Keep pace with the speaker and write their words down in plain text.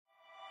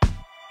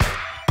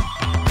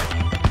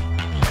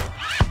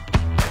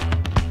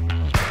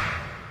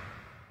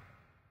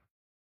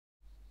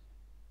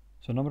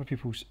So a number of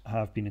people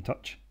have been in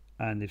touch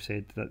and they've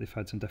said that they've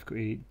had some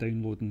difficulty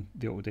downloading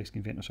the Autodesk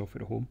Inventor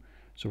software at home.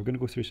 So we're going to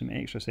go through some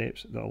extra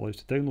steps that allow us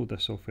to download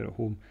this software at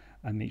home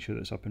and make sure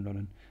that it's up and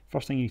running.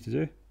 First thing you need to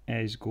do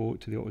is go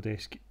to the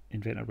Autodesk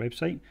Inventor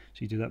website. So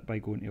you do that by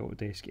going to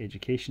Autodesk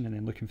Education and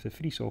then looking for the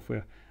free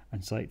software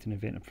and selecting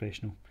Inventor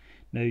Professional.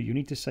 Now you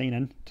need to sign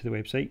in to the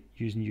website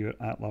using your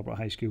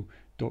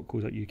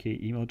 @laboratehighschool.co.uk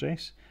email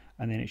address,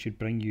 and then it should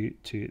bring you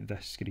to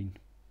this screen.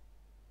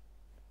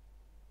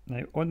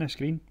 Now on this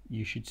screen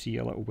you should see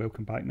a little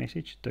welcome back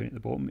message down at the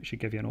bottom. It should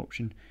give you an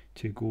option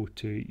to go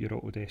to your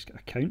Autodesk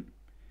account,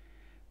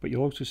 but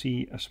you'll also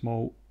see a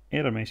small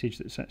error message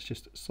that sits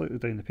just slightly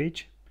down the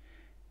page,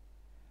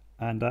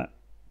 and that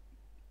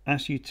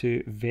asks you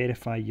to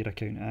verify your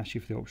account. It asks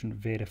you for the option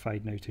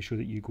verified now to show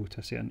that you go to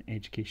a certain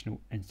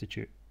educational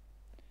institute.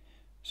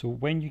 So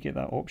when you get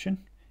that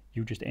option,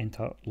 you'll just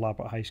enter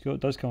Laborate High School.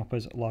 It does come up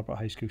as Laborate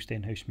High School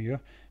Stenhousemuir,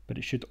 but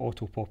it should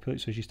auto-populate,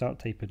 so as you start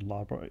typing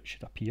Laborate it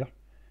should appear.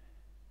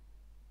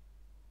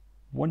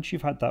 Once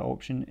you've had that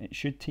option, it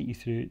should take you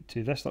through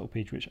to this little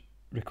page which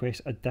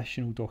requests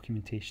additional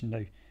documentation.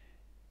 Now,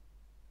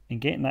 in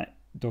getting that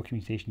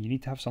documentation, you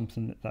need to have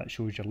something that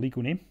shows your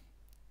legal name.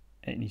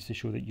 It needs to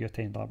show that you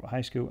attend Laborate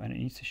High School, and it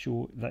needs to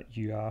show that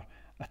you are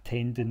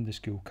attending the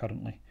school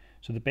currently.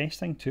 So the best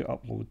thing to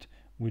upload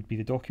would be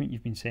the document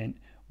you've been sent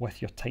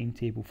with your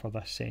timetable for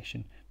this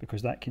session,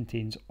 because that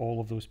contains all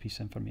of those pieces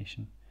of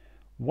information.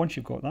 Once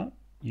you've got that,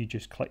 you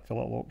just click the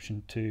little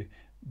option to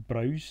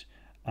browse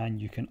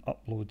and you can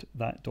upload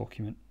that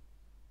document.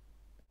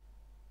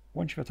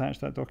 Once you've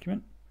attached that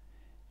document,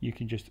 you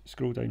can just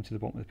scroll down to the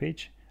bottom of the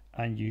page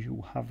and you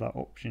will have that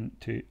option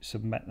to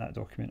submit that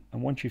document.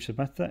 And once you've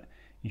submitted it,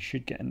 you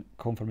should get a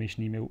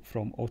confirmation email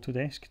from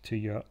Autodesk to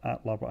your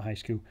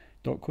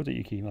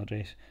 @laboratehighschool.co.uk email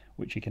address,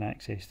 which you can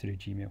access through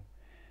Gmail.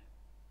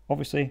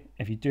 Obviously,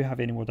 if you do have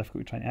any more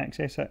difficulty trying to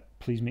access it,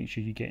 please make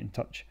sure you get in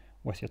touch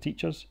with your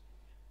teachers.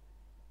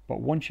 But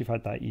once you've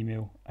had that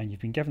email and you've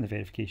been given the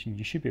verification,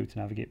 you should be able to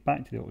navigate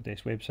back to the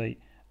Autodesk website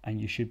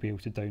and you should be able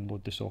to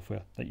download the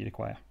software that you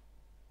require.